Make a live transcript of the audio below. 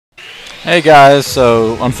Hey guys,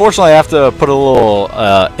 so unfortunately I have to put a little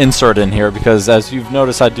insert in here because as you've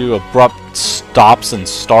noticed I do abrupt stops and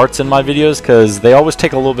starts in my videos because they always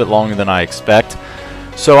take a little bit longer than I expect.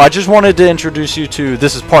 So I just wanted to introduce you to,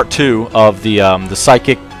 this is part 2 of the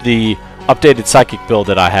updated Psychic build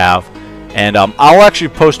that I have. And I'll actually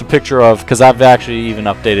post a picture of, because I've actually even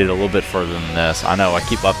updated a little bit further than this. I know, I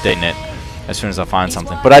keep updating it as soon as I find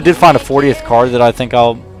something. But I did find a 40th card that I think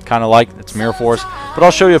I'll kind of like. It's Mirror Force. But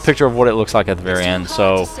I'll show you a picture of what it looks like at the very end.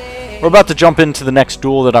 So we're about to jump into the next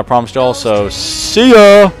duel that I promised y'all. So see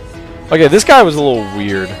ya! Okay, this guy was a little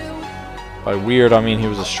weird. By weird, I mean he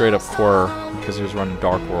was a straight up Quirr because he was running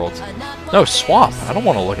Dark Worlds. No, Swamp. I don't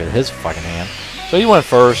want to look at his fucking hand. So he went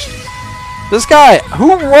first. This guy,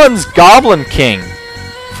 who runs Goblin King?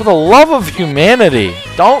 For the love of humanity,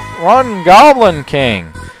 don't run Goblin King.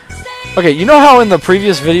 Okay, you know how in the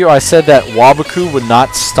previous video I said that Waboku would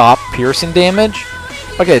not stop piercing damage?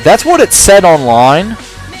 Okay, that's what it said online.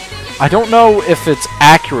 I don't know if it's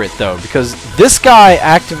accurate though, because this guy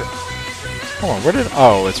Hold on, where did...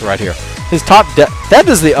 Oh, it's right here. His top... That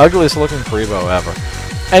is the ugliest looking Kuriboh ever.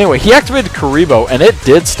 Anyway, he activated Kuriboh, and it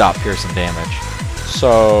did stop piercing damage.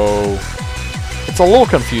 So... it's a little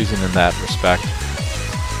confusing in that respect.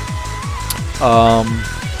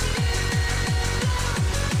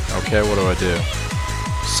 Okay, what do I do?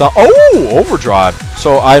 So, oh, Overdrive.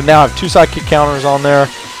 So I now have 2 Psychic counters on there.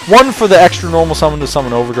 1 for the extra normal summon to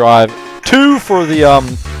summon Overdrive. 2 for the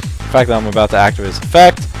fact that I'm about to activate his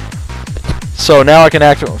effect. So now I can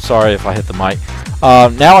activate... sorry if I hit the mic.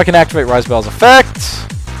 Now I can activate Rise-Bell's effect.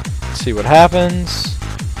 Let's see what happens.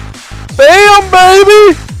 Bam,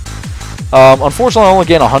 baby! Unfortunately, I only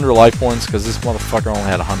gain 100 life points because this motherfucker only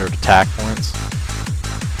had 100 attack points.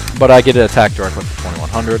 But I get to attack directly for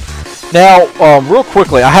 2100. Now, real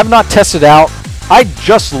quickly, I have not tested out. I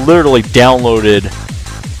just literally downloaded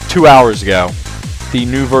 2 hours ago the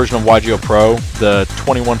new version of YGO Pro, the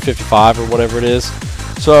 2155 or whatever it is.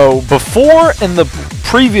 So before, in the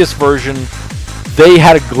previous version, they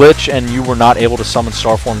had a glitch and you were not able to summon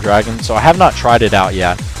Starform Dragon. So I have not tried it out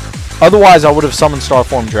yet. Otherwise, I would have summoned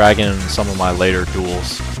Starform Dragon in some of my later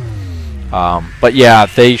duels. But yeah,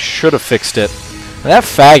 they should have fixed it. And that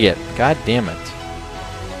faggot, god damn it.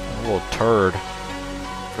 A little turd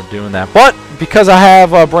for doing that. But, because I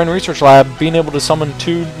have Brain Research Lab, being able to summon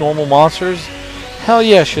 2 normal monsters, hell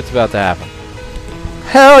yeah, shit's about to happen.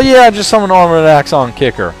 Hell yeah, I just summoned Armored Axon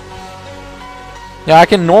Kicker. Yeah, I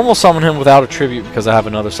can normal summon him without a tribute because I have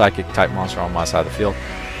another Psychic type monster on my side of the field.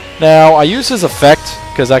 Now, I use his effect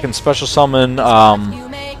because I can special summon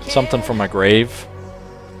something from my grave.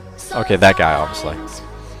 Okay, that guy, obviously.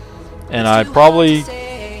 And I probably...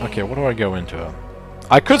 okay, what do I go into?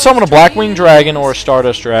 I could summon a Blackwing Dragon or a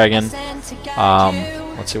Stardust Dragon.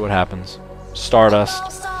 Let's see what happens.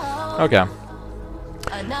 Stardust. Okay.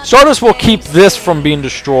 Stardust will keep this from being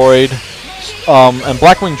destroyed. And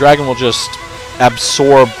Blackwing Dragon will just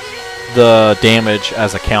absorb the damage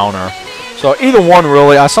as a counter. So either one,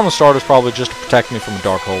 really. I summon Stardust probably just to protect me from a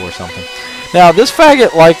Dark Hole or something. Now, this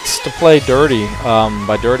faggot likes to play dirty.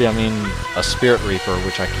 By dirty, I mean a Spirit Reaper,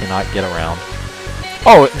 which I cannot get around.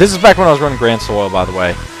 Oh, this is back when I was running Grand Soil, by the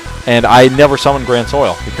way. And I never summoned Grand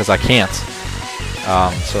Soil, because I can't.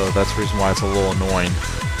 So that's the reason why it's a little annoying.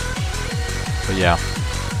 But yeah.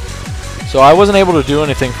 So I wasn't able to do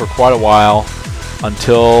anything for quite a while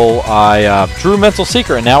until I drew Mental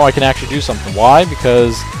Seeker, and now I can actually do something. Why?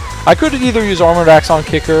 Because I could either use Armored Axon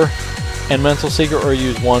Kicker and Mental Seeker, or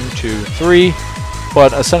use 1, 2, 3.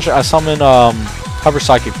 But essentially, I summon Hyper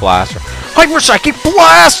Psychic Blaster. Hyper Psychic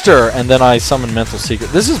Blaster! And then I summon Mental Seeker.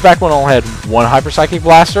 This is back when I only had 1 Hyper Psychic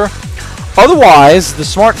Blaster. Otherwise, the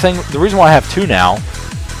smart thing, the reason why I have 2 now.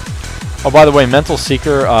 Oh, by the way, Mental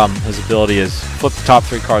Seeker, his ability is flip the top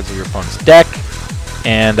 3 cards of your opponent's deck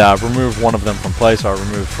and remove 1 of them from play. So I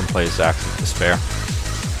removed from play Zacks of Despair.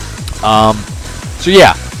 So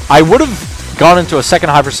yeah, I would have gone into a second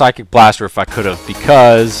Hyper Psychic Blaster if I could have,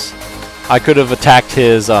 because I could have attacked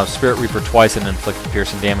his Spirit Reaper twice and inflicted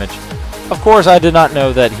piercing damage. Of course, I did not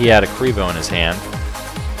know that he had a Kuriboh in his hand.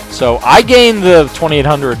 So I gained the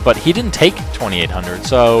 2800, but he didn't take 2800.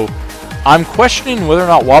 So I'm questioning whether or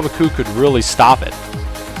not Waboku could really stop it.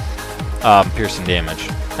 Piercing damage.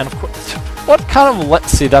 And of course, what kind of...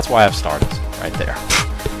 let's see, that's why I have Stardust right there.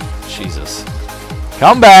 Jesus.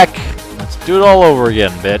 Come back. Let's do it all over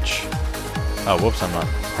again, bitch. Oh, whoops, I'm not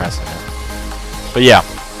pressing it. But yeah.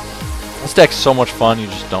 This deck's so much fun, you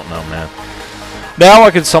just don't know, man. Now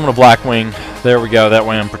I can summon a Blackwing. There we go, that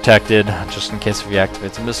way I'm protected. Just in case if he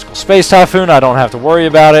activates a Mystical Space Typhoon, I don't have to worry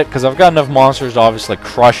about it, because I've got enough monsters to obviously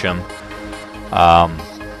crush him.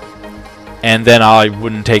 And then I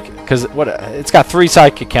wouldn't take... because it's got 3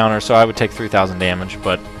 psychic counters, so I would take 3,000 damage,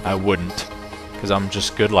 but I wouldn't, because I'm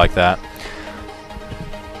just good like that.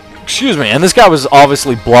 Excuse me. And this guy was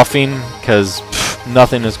obviously bluffing, because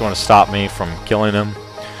nothing is going to stop me from killing him.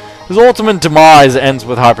 His ultimate demise ends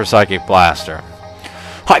with Hyper Psychic Blaster.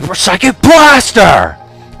 Hyper Psychic Blaster!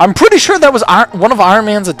 I'm pretty sure that was one of Iron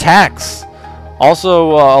Man's attacks.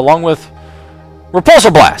 Also, along with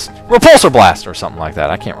Repulsor Blast. Repulsor Blast or something like that.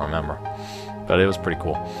 I can't remember. But it was pretty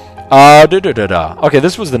cool. Okay,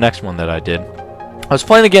 this was the next one that I did. I was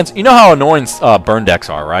playing against... You know how annoying burn decks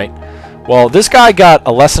are, right? Well, this guy got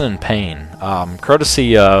a lesson in pain.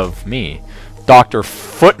 Courtesy of me. Dr.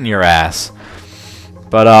 Foot in your ass.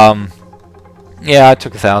 But, yeah, I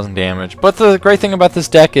took 1,000 damage. But the great thing about this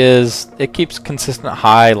deck is it keeps consistent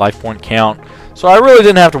high life point count. So I really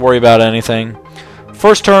didn't have to worry about anything.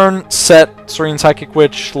 First turn, set Serene Psychic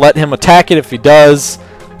Witch. Let him attack it if he does.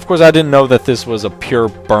 Of course, I didn't know that this was a pure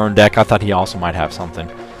burn deck. I thought he also might have something.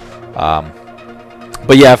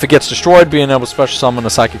 But yeah, if it gets destroyed, being able to special summon a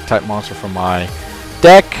Psychic type monster from my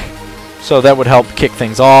deck. So that would help kick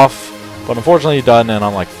things off. But unfortunately, he doesn't, and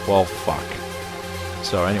I'm like, well, fuck.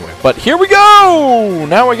 So anyway, but here we go!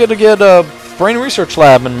 Now we get to get a brain research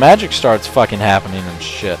lab, and magic starts fucking happening and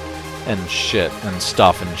shit. And shit. And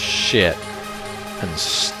stuff and shit. And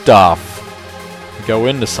stuff. Go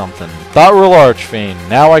into something. Thought Ruler Archfiend.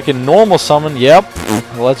 Now I can normal summon. Yep.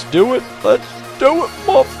 Let's do it. Let's do it,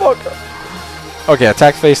 motherfucker. Okay,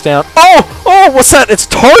 attack face down. Oh! Oh, what's that? It's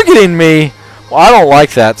targeting me! Well, I don't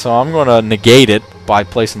like that, so I'm going to negate it by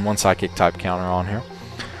placing 1 psychic type counter on here.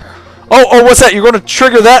 Oh, what's that? You're going to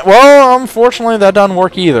trigger that? Well, unfortunately, that doesn't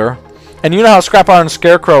work either. And you know how Scrap Iron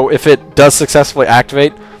Scarecrow, if it does successfully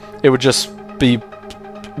activate, it would just be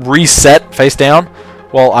reset face down?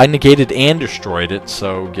 Well, I negated and destroyed it,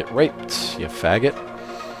 so get raped, you faggot.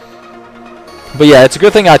 But yeah, it's a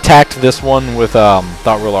good thing I attacked this one with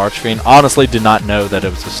Thought Ruler Archfiend. Honestly, did not know that it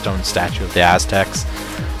was a stone statue of the Aztecs.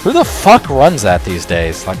 Who the fuck runs that these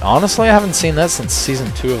days? Like, honestly, I haven't seen that since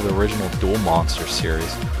Season 2 of the original Duel Monsters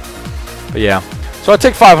series. But yeah, so I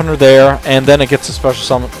take 500 there, and then it gets a special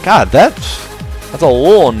summon. God, that's a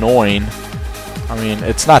little annoying. I mean,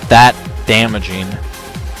 it's not that damaging.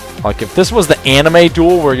 Like, if this was the anime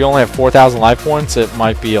duel where you only have 4,000 life points, it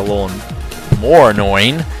might be a little more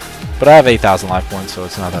annoying. But I have 8,000 life points, so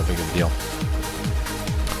it's not that big of a deal.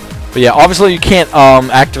 But yeah, obviously you can't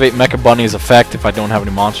activate Mecha Bunny's effect if I don't have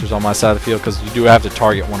any monsters on my side of the field, because you do have to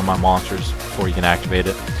target one of my monsters before you can activate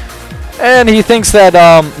it. And he thinks that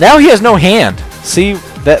now he has no hand. See,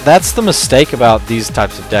 that's the mistake about these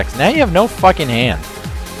types of decks. Now you have no fucking hand.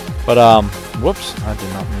 But whoops, I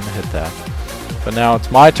did not mean to hit that. But now it's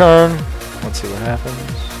my turn. Let's see what happens.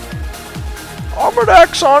 Armored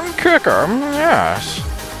Axon Kicker. Yes.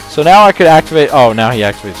 So now I could activate... Oh, now he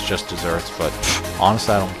activates just desserts, but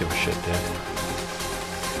honestly, I don't give a shit, dude.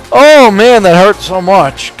 Oh, man, that hurt so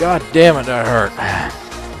much. God damn it, that hurt.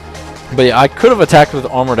 But yeah, I could have attacked with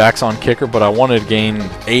Armored Axon Kicker, but I wanted to gain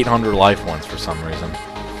 800 life points for some reason.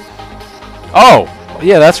 Oh,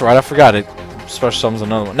 yeah, that's right. I forgot it. Special summons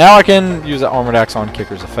another one. Now I can use the Armored Axon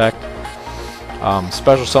Kicker's effect.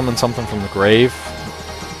 Special summon something from the grave.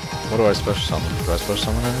 What do I special summon? Do I special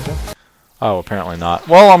summon anything? Oh, apparently not.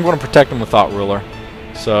 Well, I'm going to protect him with Thought Ruler.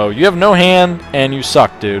 So, you have no hand, and you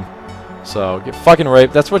suck, dude. So, get fucking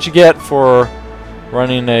raped. That's what you get for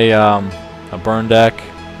running a burn deck.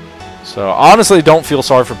 So, honestly, don't feel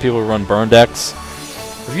sorry for people who run burn decks.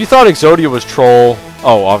 If you thought Exodia was troll...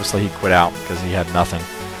 Oh, obviously he quit out because he had nothing.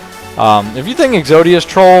 If you think Exodia is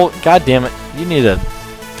troll, god damn it, you need to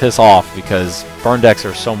piss off because burn decks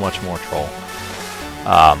are so much more troll.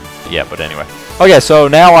 Yeah, but anyway. Okay, so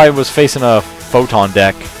now I was facing a Photon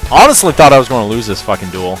deck. Honestly thought I was going to lose this fucking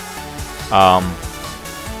duel.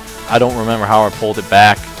 I don't remember how I pulled it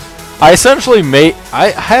back. I essentially I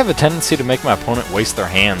have a tendency to make my opponent waste their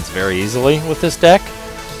hands very easily with this deck.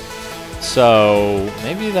 So,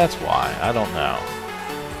 maybe that's why. I don't know.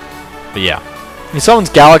 But yeah. He summons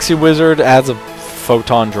Galaxy Wizard, adds a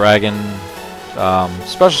Photon Dragon.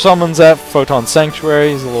 Special summons that Photon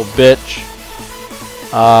Sanctuary. He's a little bitch.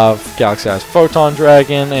 Galaxy Eyes Photon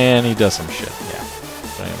Dragon, and he does some shit. Yeah.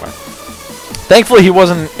 So anyway. Thankfully, he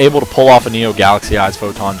wasn't able to pull off a Neo Galaxy Eyes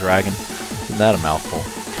Photon Dragon. Isn't that a mouthful?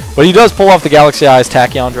 But he does pull off the Galaxy Eyes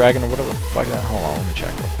Tachyon Dragon, or whatever the fuck that. Hold on, let me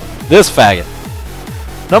check real quick. This faggot.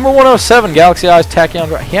 Number 107, Galaxy Eyes Tachyon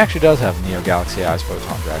Dragon. He actually does have Neo Galaxy Eyes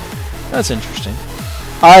Photon Dragon. That's interesting.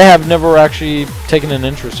 I have never actually taken an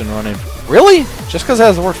interest in running... Really? Just because it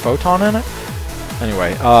has the word Photon in it?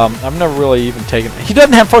 Anyway, I've never really even taken... He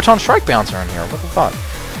doesn't have Photon Strike Bouncer in here. What the fuck?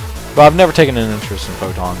 But I've never taken an interest in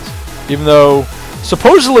Photons. Even though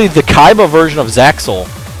Supposedly the Kaiba version of Zaxel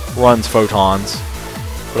runs photons,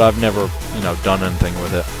 but I've never, you know, done anything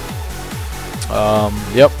with it.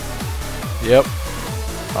 Yep.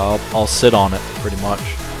 I'll sit on it pretty much.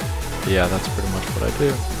 Yeah, that's pretty much what I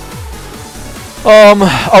do.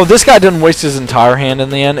 Oh, this guy didn't waste his entire hand in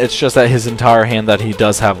the end. It's just that his entire hand that he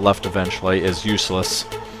does have left eventually is useless.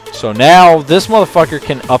 So now this motherfucker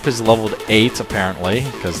can up his level to 8 apparently,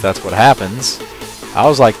 because that's what happens. I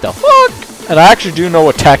was like, the fuck? And I actually do know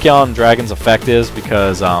what Tachyon Dragon's effect is,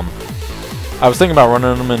 because I was thinking about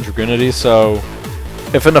running him in Dragoonity. So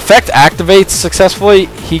if an effect activates successfully,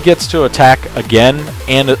 he gets to attack again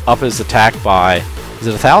and up his attack by, is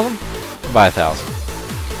it 1,000? By 1,000.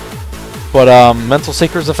 But Mental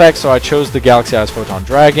Seeker's effect, so I chose the Galaxy Eyes Photon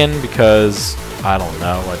Dragon because, I don't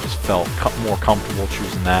know, I just felt more comfortable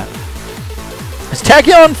choosing that. Is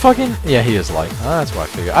Tachyon fucking... Yeah, he is light. That's what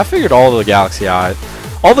I figured. I figured all the Galaxy Eyes...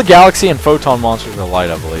 All the Galaxy and Photon monsters are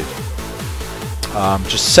light, I believe.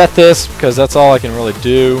 Just set this, because that's all I can really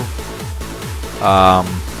do.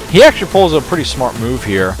 He actually pulls a pretty smart move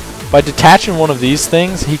here. By detaching one of these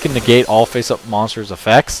things, he can negate all face-up monsters'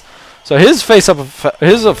 effects. So his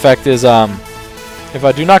his effect is if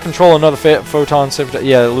I do not control another photon,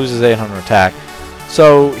 yeah, it loses 800 attack.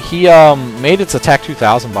 So he made its attack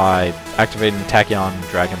 2000 by activating Tachyon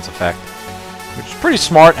Dragon's effect, which is pretty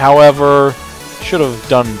smart. However, should have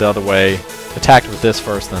done the other way, attacked with this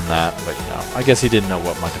first, then that. But you know, I guess he didn't know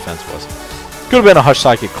what my defense was. Could have been a Hush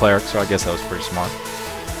Psychic Cleric, so I guess that was pretty smart.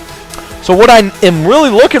 So what I am really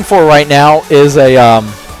looking for right now is a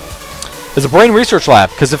Brain Research Lab,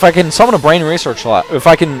 because if I can summon a Brain Research Lab, if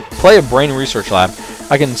I can play a Brain Research Lab,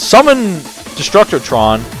 I can summon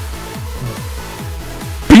Destructotron,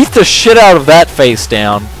 beat the shit out of that face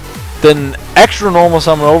down, then extra normal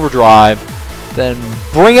summon Overdrive, then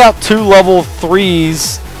bring out 2 level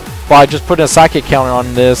 3s by just putting a Psychic counter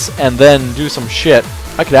on this, and then do some shit.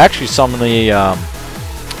 I could actually summon a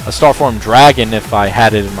Starform Dragon if I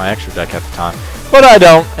had it in my extra deck at the time, but I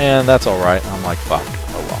don't, and that's alright. I'm like, fuck.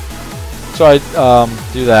 Oh well. So I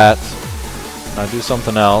do that, and I do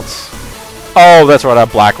something else. Oh, that's right, I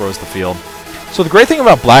Black Rose the field. So the great thing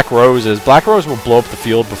about Black Rose is Black Rose will blow up the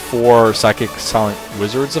field before Psychic Silent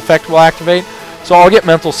Wizard's effect will activate, so I'll get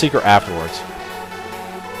Mental Seeker afterwards.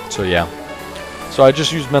 So yeah. So I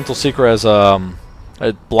just use Mental Seeker as a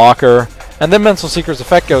blocker, and then Mental Seeker's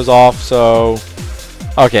effect goes off, so...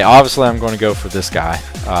 Okay, obviously I'm going to go for this guy.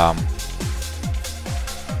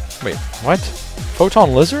 Wait, what?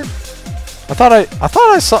 Photon Lizard? I thought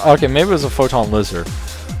I saw... Okay, maybe it was a Photon Lizard.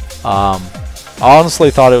 I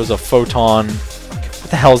honestly thought it was a Photon... What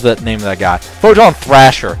the hell is that name of that guy? Photon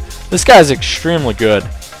Thrasher. This guy is extremely good.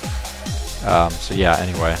 So yeah,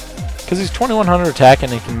 anyway. Because he's 2100 attack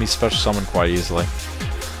and he can be special summoned quite easily.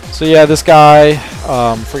 So yeah, this guy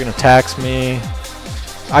freaking attacks me.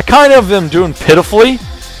 I kind of am doing pitifully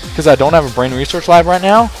because I don't have a Brain Research Lab right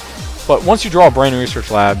now. But once you draw a Brain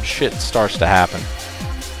Research Lab, shit starts to happen.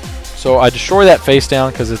 So I destroy that face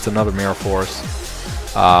down because it's another Mirror Force.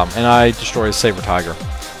 And I destroy a Saber Tiger.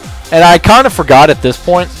 And I kind of forgot at this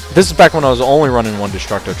point, this is back when I was only running one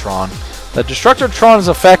Destructotron, that Destructotron's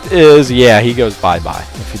effect is, yeah, he goes bye-bye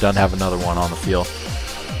if he doesn't have another one on the field.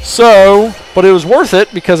 So, but it was worth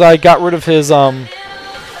it because I got rid of his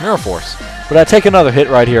Mirror Force. But I take another hit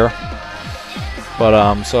right here.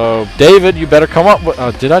 But, so, David, you better come up with...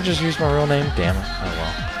 did I just use my real name? Damn it.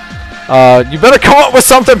 Oh, well. You better come up with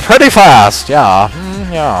something pretty fast. Yeah.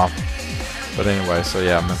 Yeah. But anyway, so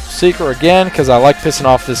yeah, Mental Seeker again, because I like pissing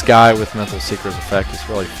off this guy with Mental Seeker's effect. It's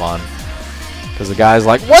really fun. Because the guy's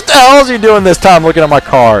like, what the hell is he doing this time looking at my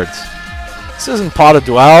cards? This isn't Pot of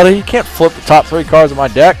Duality. You can't flip the top 3 cards of my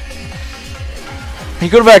deck. He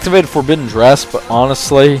could have activated Forbidden Dress, but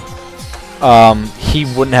honestly, he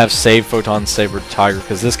wouldn't have saved Photon Saber Tiger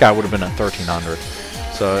because this guy would have been at 1300.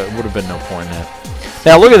 So it would have been no point in it.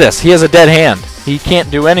 Now look at this. He has a dead hand. He can't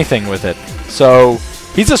do anything with it. So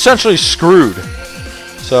he's essentially screwed.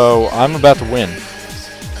 So I'm about to win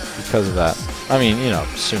because of that. I mean, you know,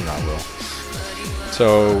 soon I will.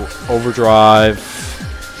 So Overdrive.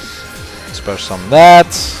 Special summon that.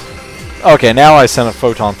 Okay, now I send a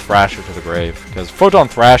Photon Thrasher to the grave. Because Photon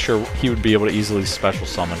Thrasher, he would be able to easily special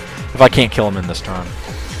summon if I can't kill him in this turn.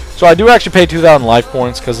 So I do actually pay 2,000 life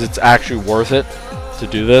points because it's actually worth it to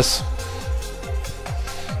do this.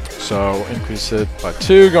 So increase it by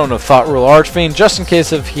 2, going to Thought Rule Archfiend, just in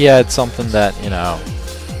case if he had something that, you know,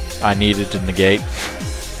 I needed to negate.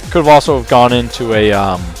 Could have also gone into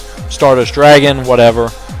a Stardust Dragon, whatever.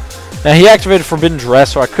 Now he activated Forbidden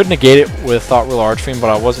Dress, so I could negate it with Thought Rule Archfiend, but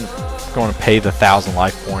I wasn't going to pay the 1,000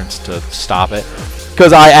 life points to stop it.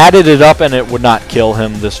 Because I added it up and it would not kill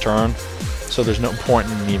him this turn. So there's no point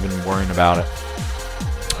in even worrying about it.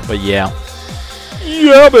 But yeah.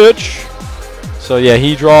 Yeah, bitch! So yeah,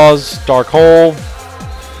 he draws Dark Hole.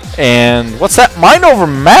 And what's that? Mind Over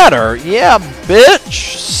Matter? Yeah,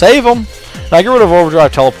 bitch! Save him! Now I get rid of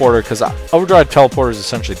Overdrive Teleporter because Overdrive Teleporter is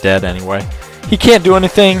essentially dead anyway. He can't do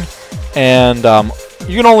anything. And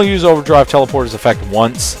you can only use Overdrive Teleporter's effect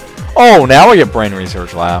once. Oh, now we get Brain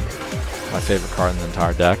Research Lab. My favorite card in the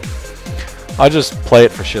entire deck. I just play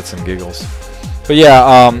it for shits and giggles. But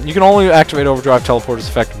yeah, you can only activate Overdrive Teleporter's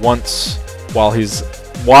effect once while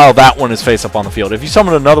that one is face up on the field. If you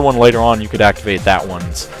summon another one later on, you could activate that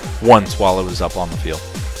once while it was up on the field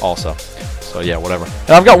also. So yeah, whatever.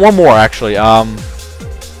 And I've got one more actually.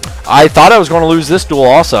 I thought I was going to lose this duel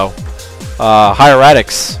also.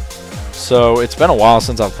 Hieratics. So it's been a while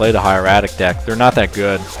since I've played a Hieratic deck. They're not that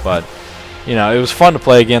good, but you know, it was fun to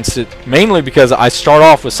play against it, mainly because I start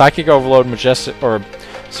off with Psychic Overload,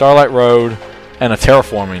 Starlight Road, and a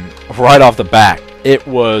Terraforming right off the bat. It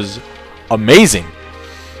was amazing.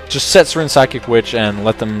 Just set Serene Psychic Witch and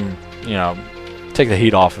let them, you know, take the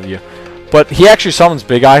heat off of you. But he actually summons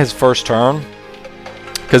Big Eye his first turn,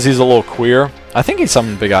 because he's a little queer. I think he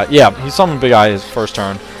summoned Big Eye. Yeah, he summoned Big Eye his first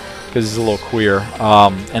turn, because he's a little queer.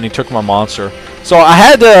 And he took my monster. So I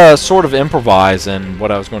had to sort of improvise in what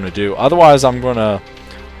I was going to do. Otherwise, I'm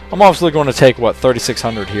obviously going to take, what,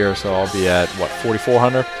 3,600 here, so I'll be at, what,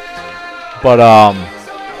 4,400? But,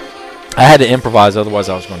 I had to improvise, otherwise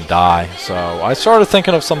I was going to die. So I started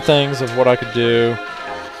thinking of some things of what I could do,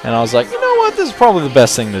 and I was like, you know what, this is probably the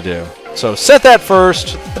best thing to do. So set that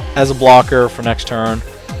first as a blocker for next turn.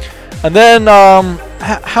 And then,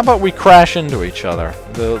 how about we crash into each other,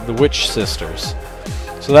 the Witch Sisters.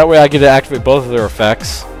 So that way I get to activate both of their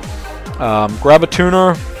effects. Grab a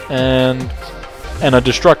Tuner and a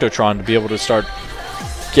Destructotron to be able to start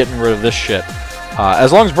getting rid of this shit.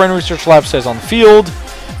 As long as Brain Research Lab stays on the field,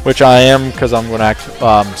 which I am because I'm going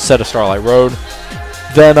to set a Starlight Road,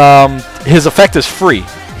 then his effect is free.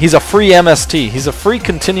 He's a free MST. He's a free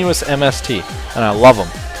continuous MST, and I love him.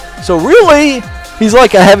 So really, he's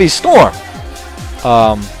like a Heavy Storm,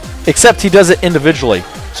 except he does it individually.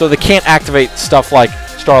 So they can't activate stuff like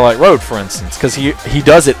Starlight Road, for instance, because he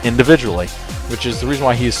does it individually, which is the reason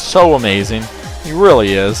why he's so amazing. He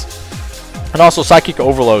really is. And also Psychic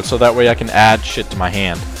Overload, so that way I can add shit to my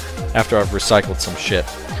hand after I've recycled some shit.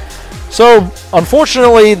 So,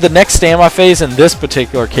 unfortunately, the next standby phase in this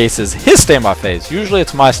particular case is his standby phase. Usually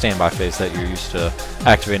it's my standby phase that you're used to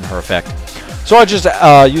activating her effect. So I just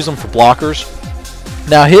use them for blockers.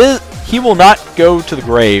 Now he will not go to the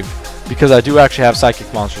grave, because I do actually have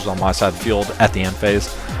Psychic monsters on my side of the field at the end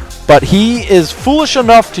phase. But he is foolish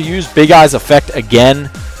enough to use Big Eye's effect again,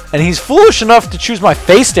 and he's foolish enough to choose my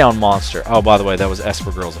face down monster. Oh, by the way, that was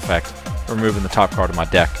Esper Girl's effect, removing the top card of my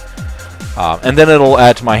deck. And then it'll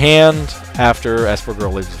add to my hand after Esper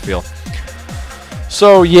Girl leaves the field.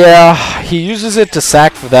 So yeah, he uses it to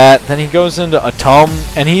sack for that. Then he goes into Atum,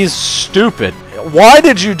 and he's stupid. Why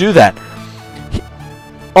did you do that?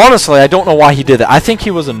 Honestly, I don't know why he did that. I think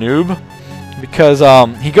he was a noob, because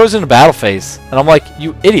he goes into battle phase, and I'm like,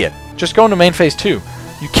 you idiot, just go into main phase 2.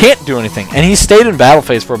 You can't do anything. And he stayed in battle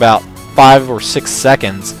phase for about 5 or 6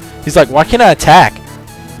 seconds. He's like, why can't I attack?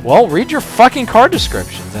 Well, read your fucking card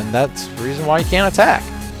descriptions, and that's the reason why you can't attack.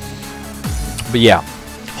 But yeah.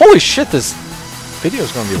 Holy shit, this video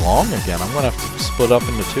is going to be long again. I'm going to have to split up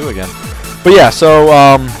into 2 again. But yeah, so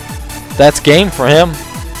that's game for him.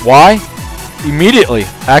 Why? Immediately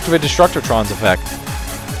activate Destructotron's effect.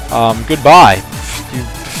 Goodbye,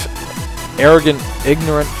 you arrogant,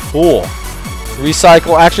 ignorant fool.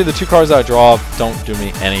 Recycle. Actually, the 2 cards that I draw don't do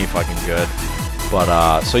me any fucking good.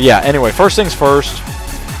 But so yeah. Anyway, first things first.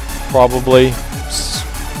 Probably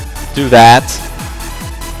do that.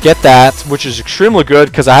 Get that, which is extremely good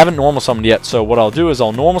because I haven't normal summoned yet. So what I'll do is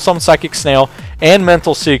I'll normal summon Psychic Snail and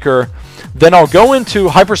Mental Seeker. Then I'll go into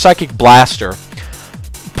Hyper Psychic Blaster.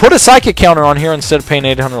 Put a Psychic counter on here instead of paying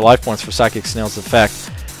 800 life points for Psychic Snail's effect.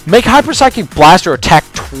 Make Hyper Psychic Blaster attack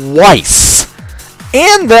twice.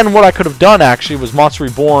 And then what I could have done actually was Monster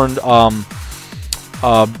Reborn, an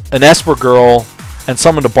Esper Girl, and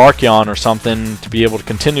summoned a Barkion or something to be able to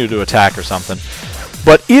continue to attack or something.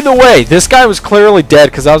 But either way, this guy was clearly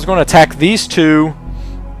dead because I was going to attack these 2,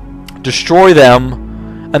 destroy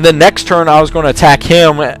them, and then next turn I was going to attack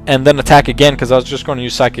him and then attack again because I was just going to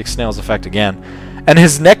use Psychic Snail's effect again. And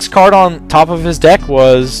his next card on top of his deck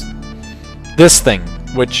was this thing,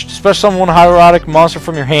 which special summon one Hieratic monster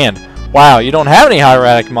from your hand. Wow, you don't have any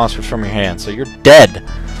Hieratic monsters from your hand, so you're dead.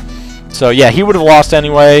 So yeah, he would have lost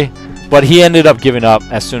anyway. But he ended up giving up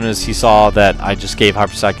as soon as he saw that I just gave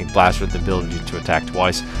Hyper Psychic Blaster the ability to attack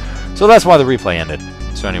twice. So that's why the replay ended.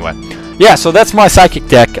 So anyway, yeah, so that's my Psychic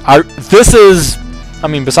deck. This is, I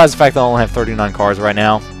mean, besides the fact that I only have 39 cards right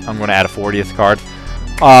now, I'm going to add a 40th card.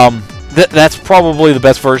 That's probably the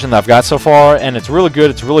best version that I've got so far, and it's really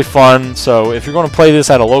good, it's really fun. So if you're going to play this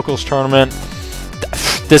at a locals tournament,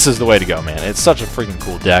 this is the way to go, man. It's such a freaking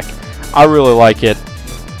cool deck. I really like it.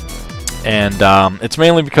 And it's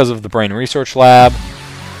mainly because of the Brain Research Lab.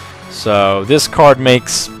 So this card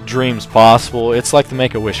makes dreams possible. It's like the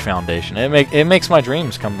Make-A-Wish Foundation. It makes my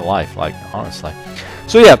dreams come to life, like, honestly.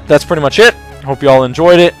 So yeah, that's pretty much it. Hope you all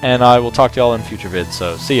enjoyed it, and I will talk to y'all in future vids.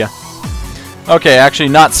 So see ya. Okay, actually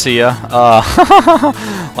not see ya.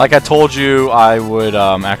 Like I told you, I would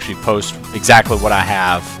actually post exactly what I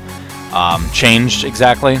have changed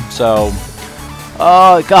exactly. So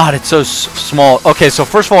God, it's so small. Okay, so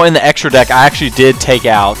first of all, in the extra deck, I actually did take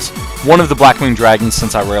out one of the Blackwing Dragons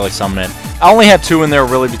since I rarely summon it. I only had 2 in there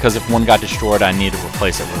really because if one got destroyed, I need to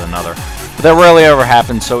replace it with another. But that rarely ever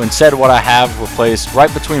happens, so instead what I have replaced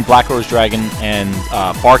right between Black Rose Dragon and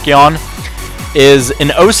Barkion is an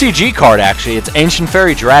OCG card, actually. It's Ancient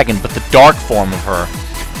Fairy Dragon, but the dark form of her.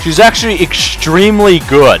 She's actually extremely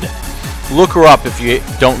good. Look her up if you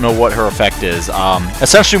don't know what her effect is.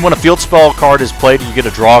 Essentially, when a field spell card is played, you get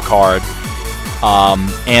a draw card.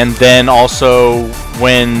 And then also,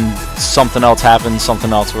 when something else happens,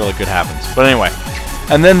 something else really good happens. But anyway.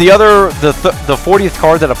 And then the 40th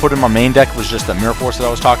card that I put in my main deck was just that Mirror Force that I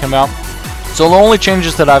was talking about. So the only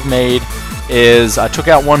changes that I've made is I took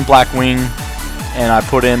out one Blackwing, and I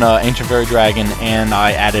put in Ancient Fairy Dragon, and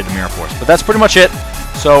I added a Mirror Force. But that's pretty much it.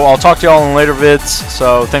 So I'll talk to y'all in later vids.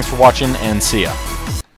 So thanks for watching, and see ya.